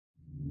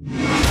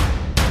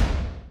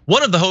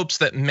One of the hopes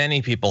that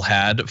many people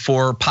had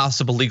for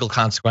possible legal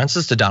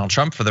consequences to Donald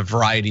Trump for the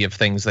variety of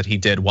things that he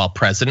did while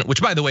president,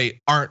 which by the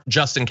way, aren't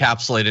just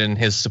encapsulated in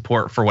his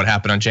support for what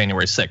happened on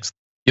January 6th.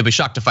 You'll be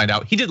shocked to find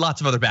out he did lots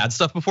of other bad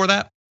stuff before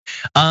that.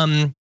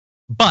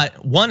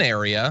 But one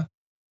area,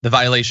 the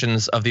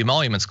violations of the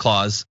Emoluments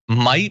Clause,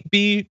 might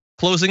be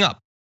closing up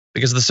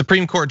because the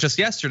Supreme Court just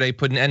yesterday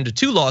put an end to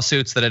 2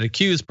 lawsuits that had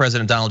accused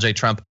President Donald J.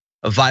 Trump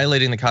of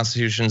violating the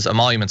Constitution's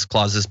emoluments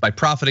clauses by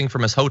profiting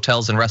from his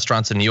hotels and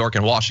restaurants in New York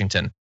and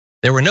Washington.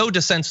 There were no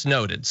dissents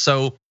noted.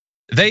 So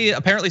they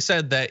apparently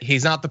said that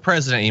he's not the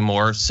president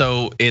anymore,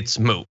 so it's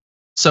moot.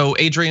 So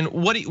Adrienne,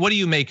 what do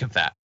you make of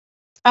that?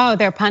 Oh,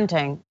 they're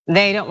punting.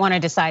 They don't want to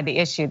decide the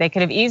issue. They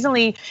could have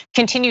easily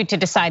continued to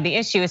decide the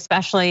issue,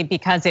 especially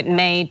because it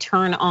may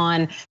turn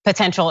on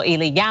potential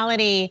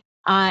illegality.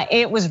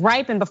 It was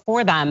ripened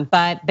before them,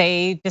 but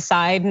they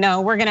decide,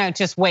 no, we're gonna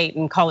just wait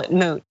and call it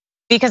moot.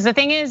 Because the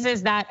thing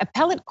is that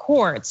appellate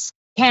courts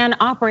can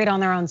operate on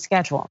their own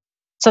schedule.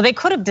 So they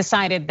could have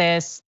decided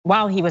this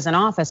while he was in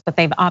office, but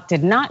they've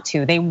opted not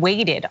to. They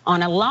waited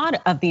on a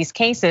lot of these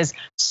cases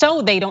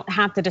so they don't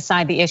have to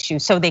decide the issue,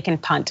 so they can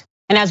punt.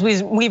 And as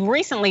we've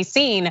recently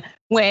seen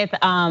with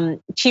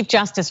Chief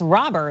Justice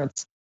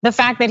Roberts, the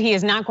fact that he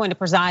is not going to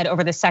preside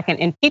over the second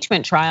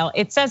impeachment trial,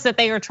 it says that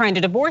they are trying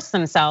to divorce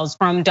themselves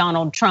from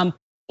Donald Trump,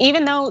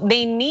 even though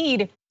they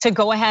need to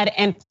go ahead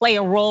and play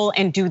a role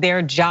and do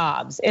their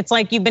jobs. It's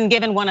like you've been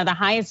given one of the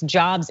highest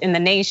jobs in the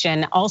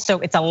nation. Also,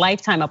 it's a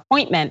lifetime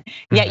appointment,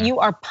 yet you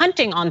are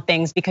punting on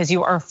things because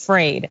you are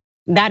afraid.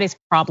 That is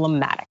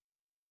problematic.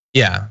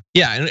 Yeah,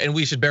 and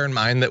we should bear in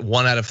mind that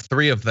 1 out of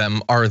 3 of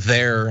them are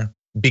there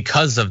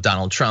because of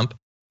Donald Trump.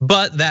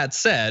 But that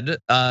said,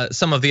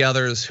 some of the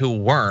others who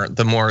weren't,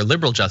 the more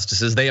liberal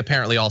justices, they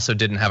apparently also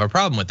didn't have a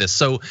problem with this.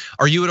 So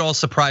are you at all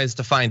surprised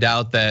to find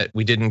out that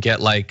we didn't get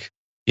like,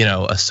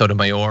 a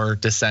Sotomayor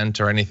dissent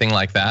or anything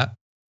like that?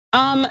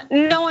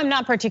 No, I'm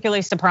not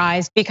particularly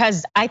surprised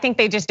because I think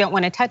they just don't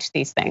want to touch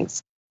these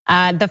things.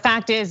 The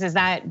fact is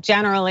that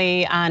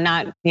generally,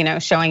 not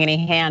showing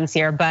any hands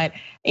here, but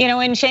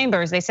in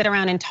chambers they sit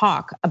around and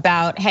talk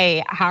about,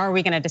 hey, how are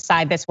we going to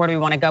decide this? Where do we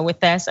want to go with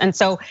this? And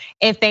so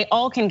if they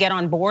all can get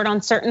on board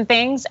on certain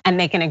things and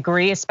they can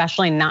agree,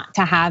 especially not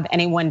to have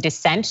anyone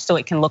dissent, so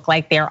it can look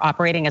like they're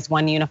operating as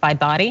one unified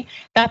body,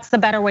 that's the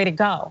better way to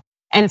go.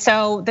 And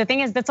so the thing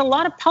is, that's a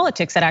lot of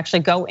politics that actually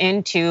go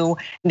into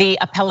the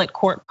appellate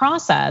court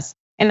process.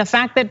 And the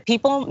fact that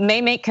people may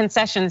make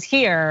concessions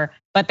here,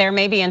 but there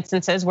may be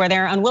instances where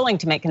they're unwilling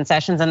to make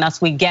concessions, and thus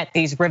we get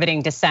these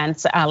riveting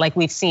dissents like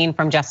we've seen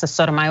from Justice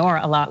Sotomayor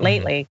a lot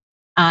lately.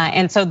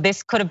 And so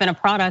this could have been a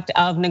product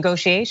of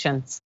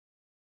negotiations.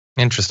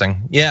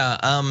 Interesting,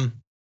 yeah.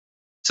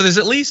 So there's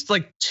at least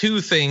like 2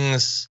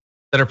 things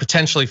that are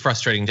potentially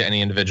frustrating to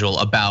any individual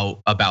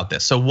about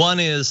this. So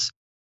one is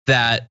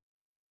that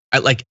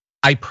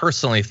I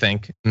personally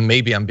think,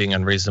 maybe I'm being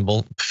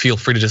unreasonable, feel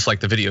free to dislike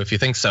the video if you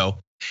think so.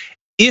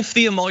 If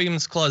the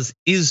Emoluments Clause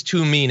is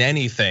to mean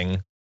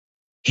anything,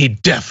 he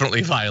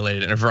definitely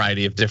violated it in a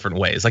variety of different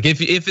ways. Like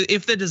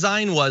if the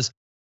design was,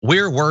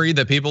 we're worried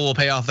that people will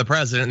pay off the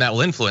president and that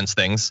will influence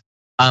things.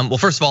 Well,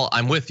 first of all,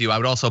 I'm with you. I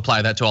would also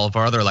apply that to all of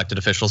our other elected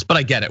officials, but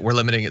I get it. We're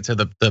limiting it to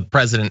the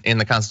president in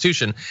the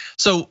Constitution.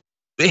 So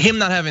him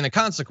not having the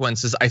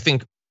consequences, I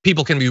think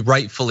people can be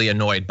rightfully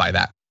annoyed by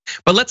that.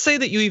 But let's say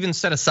that you even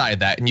set aside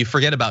that and you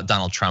forget about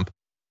Donald Trump.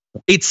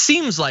 It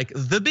seems like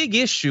the big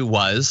issue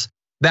was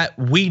that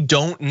we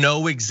don't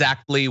know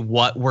exactly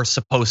what we're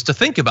supposed to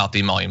think about the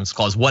Emoluments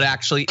Clause, what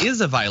actually is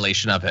a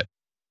violation of it.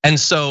 And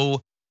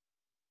so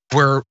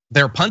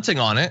they're punting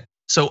on it.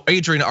 So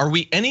Adrienne, are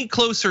we any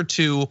closer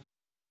to,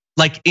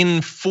 like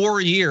in 4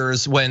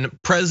 years when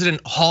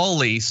President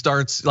Hawley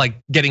starts like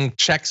getting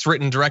checks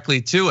written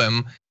directly to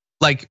him,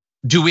 like,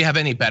 do we have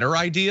any better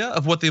idea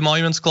of what the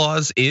Emoluments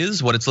Clause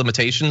is, what its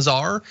limitations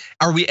are?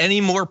 Are we any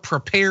more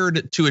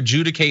prepared to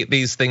adjudicate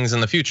these things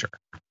in the future?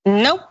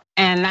 Nope,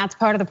 and that's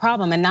part of the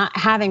problem. And not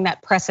having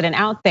that precedent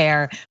out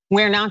there,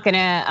 we're not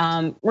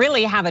gonna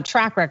really have a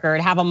track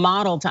record, have a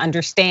model to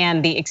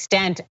understand the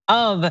extent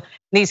of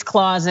these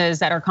clauses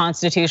that are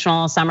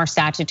constitutional, some are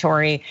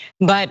statutory,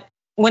 but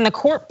when the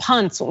court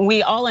punts,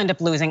 we all end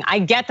up losing. I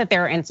get that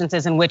there are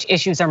instances in which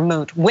issues are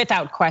moot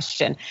without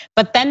question,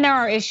 but then there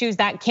are issues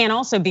that can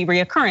also be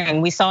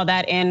reoccurring. We saw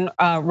that in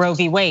Roe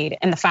v. Wade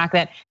and the fact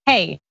that,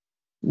 hey,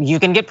 you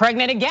can get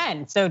pregnant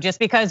again. So just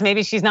because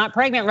maybe she's not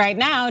pregnant right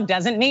now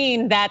doesn't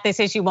mean that this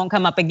issue won't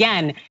come up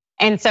again.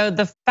 And so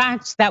the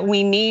fact that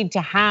we need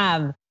to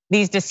have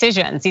these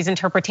decisions, these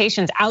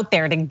interpretations out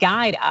there to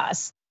guide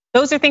us,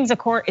 those are things a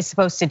court is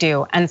supposed to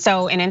do. And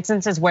so in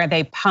instances where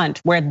they punt,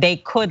 where they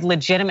could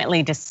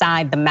legitimately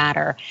decide the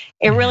matter,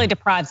 it really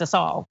deprives us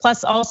all.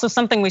 Plus also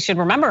something we should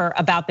remember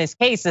about this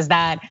case is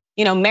that,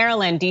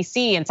 Maryland,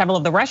 DC, and several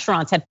of the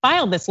restaurants had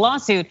filed this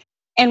lawsuit.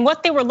 And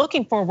what they were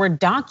looking for were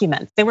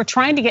documents. They were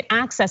trying to get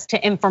access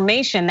to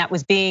information that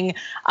was being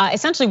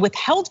essentially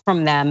withheld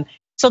from them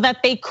so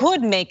that they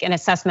could make an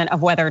assessment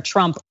of whether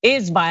Trump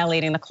is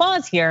violating the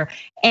clause here.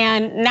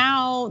 And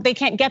now they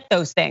can't get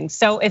those things.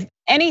 So if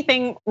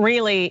anything,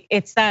 really,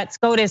 it's that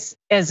SCOTUS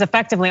is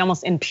effectively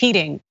almost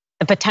impeding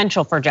the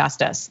potential for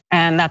justice,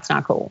 and that's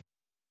not cool.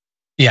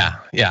 Yeah.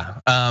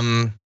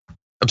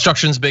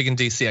 Obstruction's big in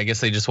DC. I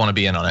guess they just want to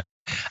be in on it.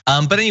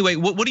 But anyway,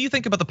 what do you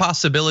think about the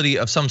possibility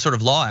of some sort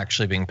of law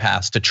actually being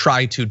passed to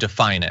try to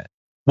define it?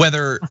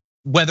 Whether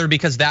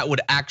because that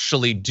would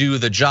actually do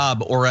the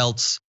job, or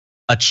else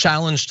a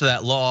challenge to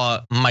that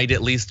law might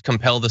at least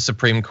compel the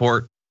Supreme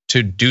Court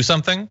to do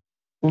something?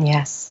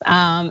 Yes,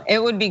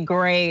 it would be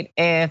great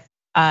if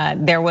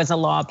there was a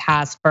law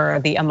passed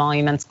for the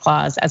emoluments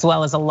clause, as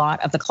well as a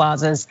lot of the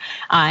clauses,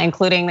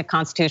 including the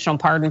constitutional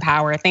pardon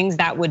power, things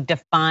that would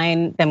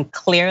define them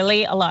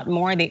clearly a lot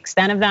more, the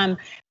extent of them.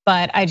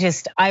 But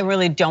I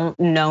really don't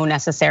know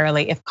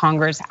necessarily if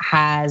Congress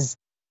has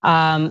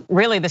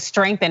really the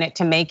strength in it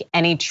to make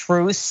any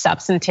true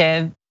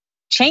substantive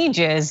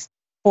changes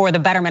for the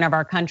betterment of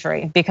our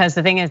country. Because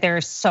the thing is,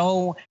 there's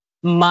so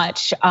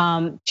much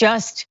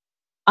just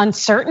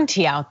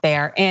uncertainty out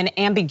there and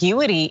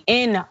ambiguity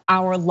in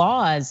our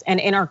laws and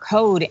in our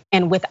code.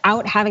 And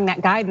without having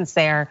that guidance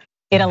there,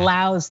 it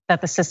allows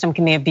that the system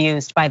can be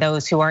abused by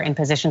those who are in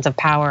positions of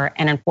power.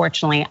 And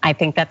unfortunately, I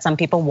think that some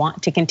people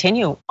want to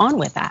continue on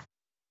with that.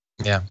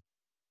 Yeah.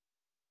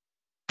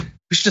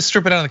 We should just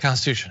strip it out of the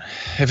Constitution.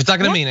 If it's not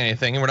gonna mean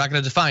anything and we're not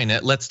gonna define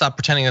it, let's stop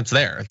pretending it's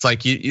there. It's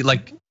like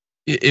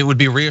it would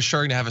be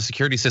reassuring to have a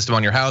security system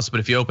on your house, but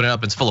if you open it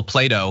up, it's full of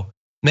Play-Doh.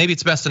 Maybe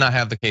it's best to not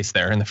have the case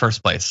there in the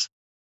first place.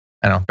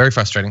 I know, very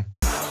frustrating.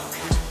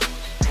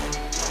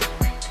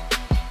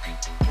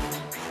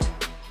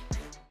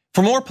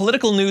 For more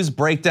political news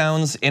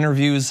breakdowns,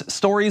 interviews,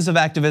 stories of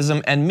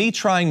activism, and me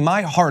trying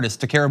my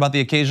hardest to care about the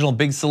occasional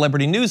big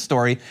celebrity news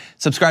story,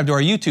 subscribe to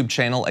our YouTube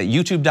channel at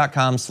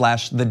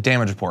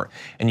youtube.com/thedamagereport.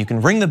 And you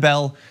can ring the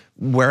bell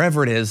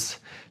wherever it is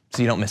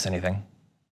so you don't miss anything.